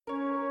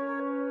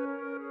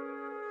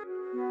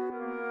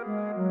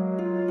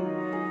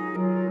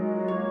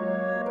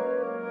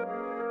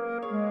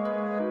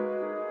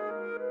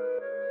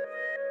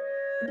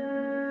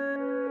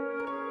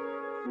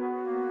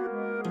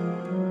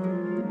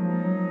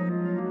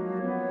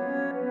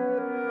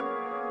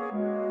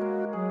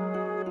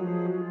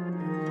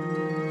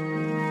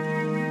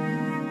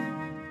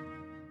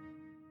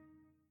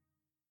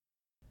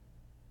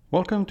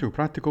Welcome to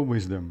Practical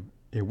Wisdom,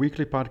 a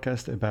weekly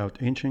podcast about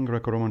ancient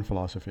Greco-Roman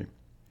philosophy.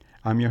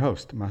 I'm your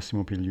host,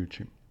 Massimo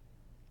Pigliucci.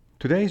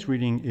 Today's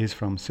reading is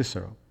from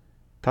Cicero,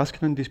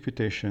 Tusculan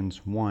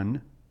Disputations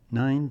 1,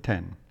 9,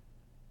 10.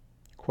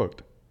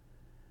 Quote,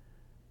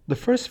 "The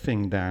first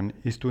thing, then,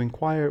 is to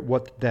inquire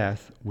what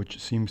death, which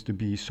seems to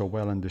be so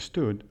well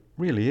understood,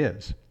 really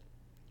is.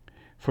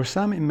 For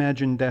some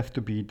imagine death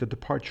to be the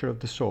departure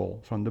of the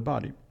soul from the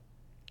body.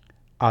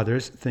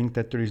 Others think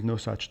that there is no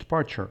such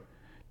departure,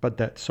 but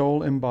that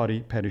soul and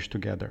body perish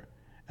together,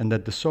 and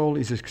that the soul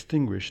is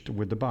extinguished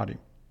with the body.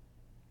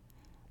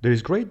 There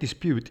is great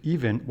dispute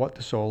even what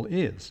the soul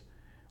is,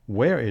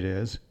 where it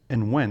is,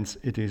 and whence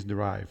it is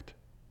derived.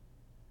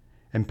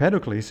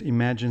 Empedocles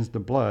imagines the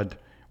blood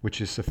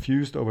which is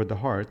suffused over the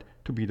heart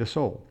to be the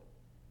soul.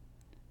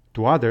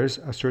 To others,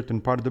 a certain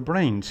part of the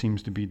brain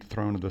seems to be the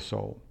throne of the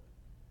soul.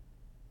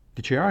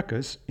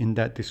 Dicearchus, in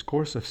that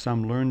discourse of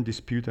some learned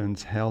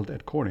disputants held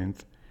at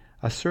Corinth,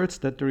 asserts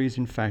that there is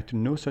in fact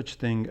no such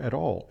thing at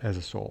all as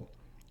a soul,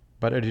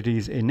 but that it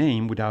is a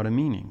name without a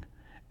meaning,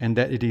 and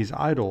that it is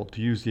idle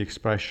to use the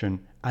expression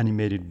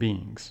animated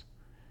beings.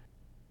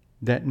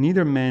 That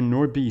neither men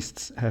nor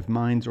beasts have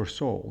minds or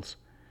souls,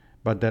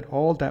 but that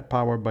all that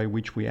power by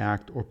which we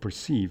act or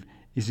perceive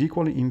is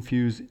equally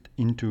infused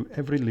into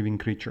every living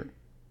creature,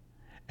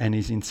 and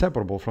is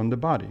inseparable from the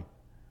body,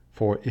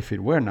 for if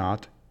it were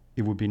not,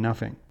 it would be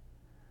nothing.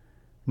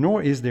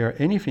 Nor is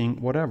there anything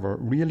whatever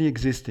really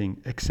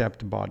existing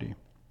except body,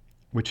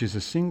 which is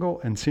a single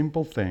and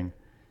simple thing,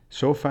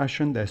 so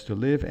fashioned as to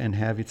live and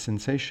have its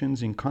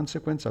sensations in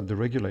consequence of the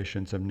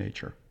regulations of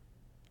nature."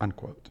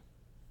 Unquote.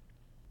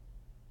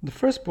 The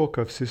first book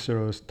of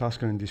Cicero's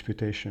Tusculan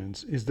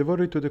Disputations is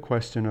devoted to the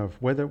question of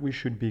whether we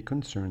should be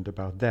concerned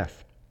about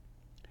death.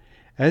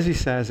 As he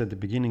says at the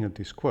beginning of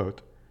this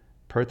quote,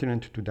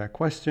 pertinent to that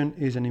question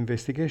is an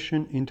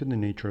investigation into the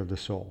nature of the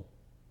soul.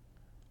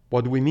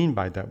 What do we mean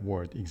by that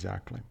word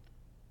exactly?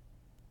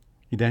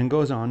 He then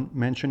goes on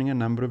mentioning a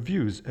number of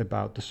views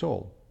about the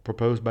soul,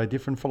 proposed by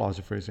different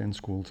philosophers and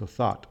schools of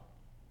thought.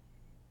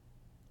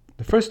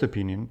 The first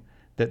opinion,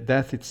 that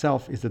death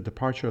itself is the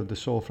departure of the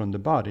soul from the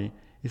body,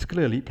 is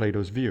clearly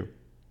Plato's view,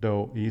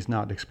 though he is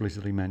not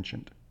explicitly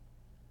mentioned.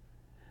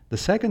 The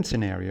second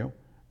scenario,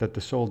 that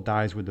the soul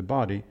dies with the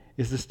body,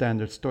 is the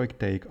standard Stoic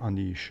take on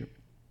the issue.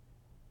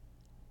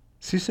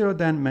 Cicero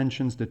then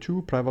mentions the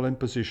two prevalent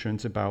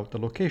positions about the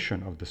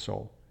location of the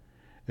soul.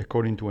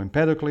 According to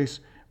Empedocles,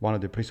 one of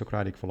the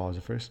pre-Socratic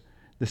philosophers,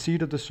 the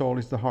seat of the soul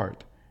is the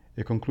heart,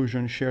 a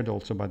conclusion shared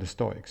also by the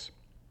Stoics.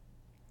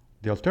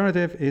 The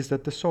alternative is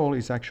that the soul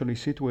is actually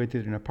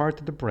situated in a part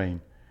of the brain,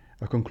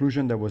 a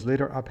conclusion that was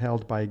later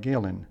upheld by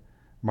Galen,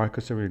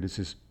 Marcus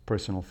Aurelius'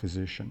 personal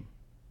physician.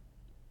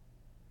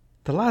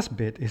 The last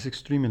bit is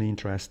extremely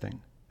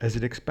interesting, as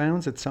it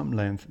expounds at some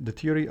length the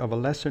theory of a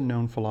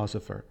lesser-known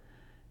philosopher,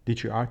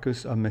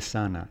 Dicearchus of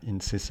Messana in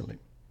Sicily.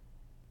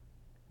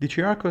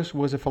 Dicearchus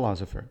was a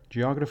philosopher,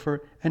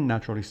 geographer, and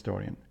natural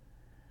historian.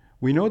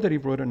 We know that he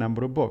wrote a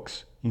number of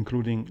books,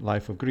 including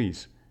Life of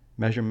Greece,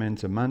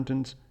 Measurements of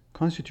Mountains,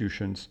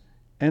 Constitutions,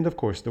 and of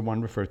course the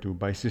one referred to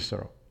by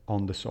Cicero,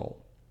 On the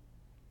Soul.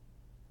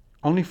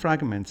 Only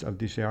fragments of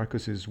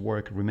Dicearchus'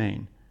 work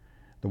remain,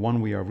 the one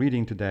we are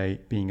reading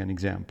today being an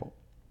example.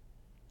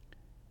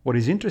 What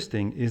is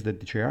interesting is that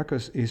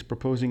Dicearchus is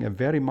proposing a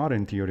very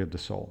modern theory of the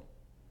soul.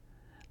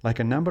 Like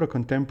a number of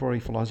contemporary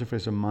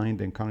philosophers of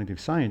mind and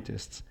cognitive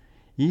scientists,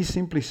 he is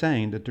simply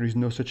saying that there is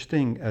no such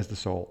thing as the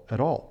soul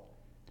at all,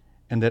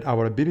 and that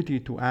our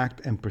ability to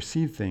act and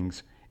perceive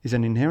things is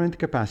an inherent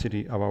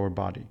capacity of our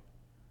body.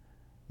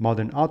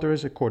 Modern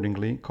authors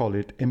accordingly call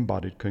it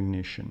embodied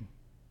cognition.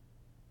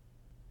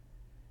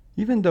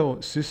 Even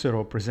though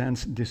Cicero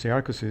presents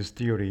Dicearchus'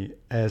 theory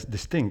as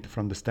distinct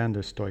from the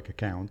standard Stoic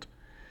account,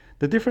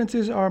 the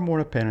differences are more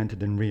apparent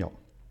than real.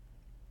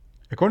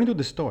 According to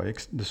the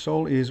Stoics, the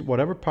soul is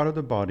whatever part of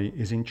the body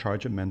is in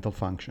charge of mental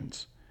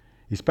functions,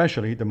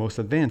 especially the most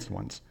advanced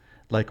ones,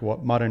 like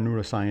what modern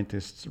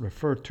neuroscientists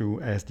refer to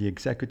as the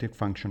executive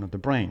function of the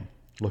brain,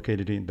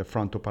 located in the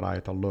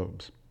frontoparietal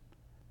lobes.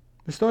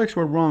 The Stoics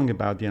were wrong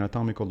about the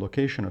anatomical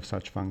location of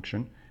such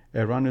function,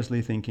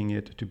 erroneously thinking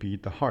it to be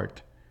the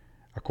heart.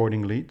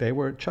 Accordingly, they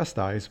were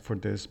chastised for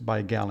this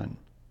by Galen.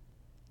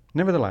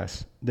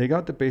 Nevertheless, they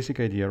got the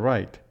basic idea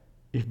right.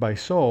 If by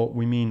soul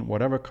we mean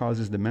whatever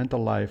causes the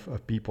mental life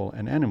of people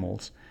and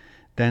animals,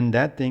 then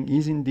that thing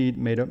is indeed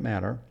made of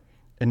matter,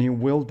 and it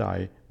will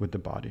die with the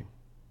body.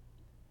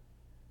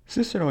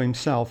 Cicero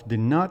himself did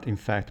not in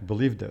fact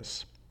believe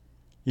this.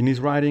 In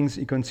his writings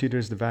he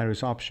considers the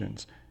various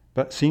options,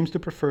 but seems to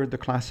prefer the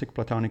classic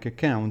Platonic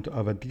account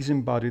of a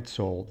disembodied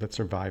soul that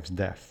survives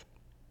death.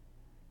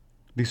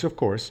 This, of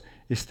course,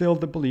 is still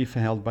the belief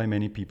held by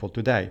many people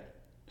today,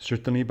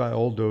 certainly by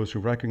all those who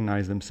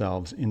recognize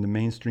themselves in the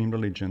mainstream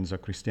religions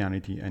of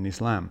Christianity and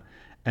Islam,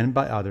 and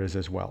by others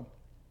as well.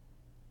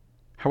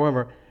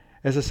 However,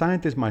 as a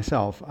scientist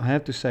myself, I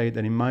have to say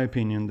that in my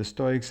opinion the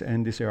Stoics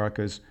and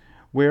Dicearchus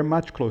were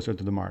much closer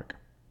to the mark.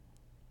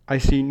 I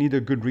see neither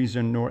good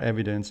reason nor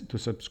evidence to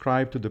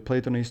subscribe to the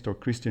Platonist or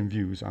Christian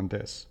views on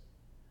this.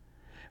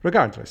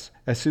 Regardless,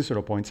 as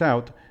Cicero points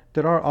out,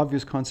 there are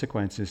obvious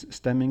consequences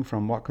stemming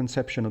from what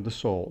conception of the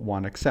soul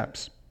one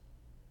accepts.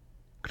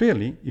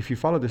 Clearly, if you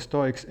follow the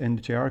Stoics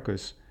and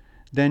Diarchus,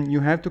 then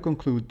you have to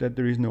conclude that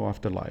there is no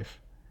afterlife.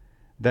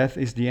 Death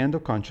is the end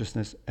of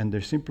consciousness, and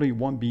there simply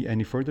won't be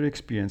any further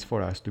experience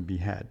for us to be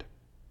had.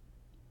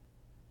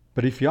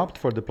 But if you opt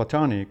for the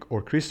Platonic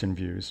or Christian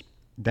views,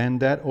 then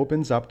that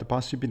opens up the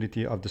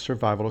possibility of the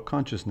survival of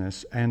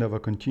consciousness and of a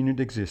continued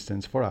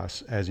existence for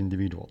us as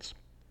individuals.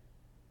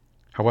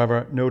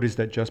 However, notice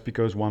that just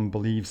because one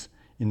believes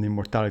in the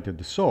immortality of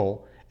the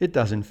soul, it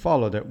doesn't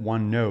follow that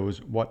one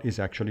knows what is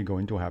actually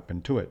going to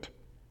happen to it.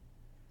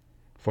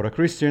 For a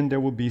Christian, there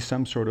will be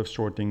some sort of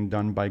sorting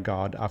done by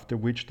God, after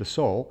which the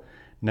soul,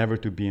 never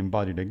to be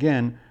embodied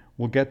again,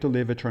 will get to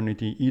live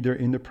eternity either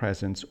in the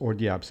presence or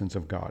the absence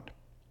of God.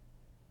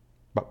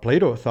 But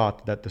Plato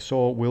thought that the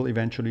soul will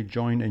eventually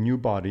join a new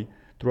body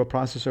through a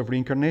process of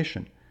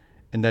reincarnation,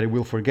 and that it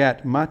will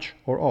forget much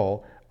or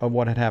all of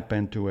what had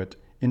happened to it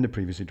in the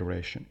previous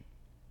iteration.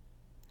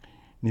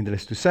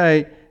 Needless to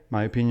say,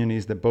 my opinion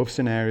is that both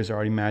scenarios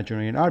are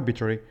imaginary and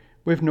arbitrary,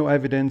 with no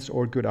evidence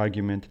or good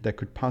argument that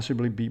could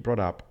possibly be brought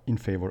up in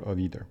favor of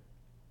either.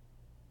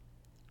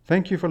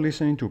 Thank you for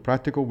listening to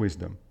Practical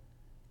Wisdom.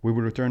 We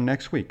will return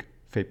next week,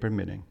 fate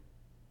permitting.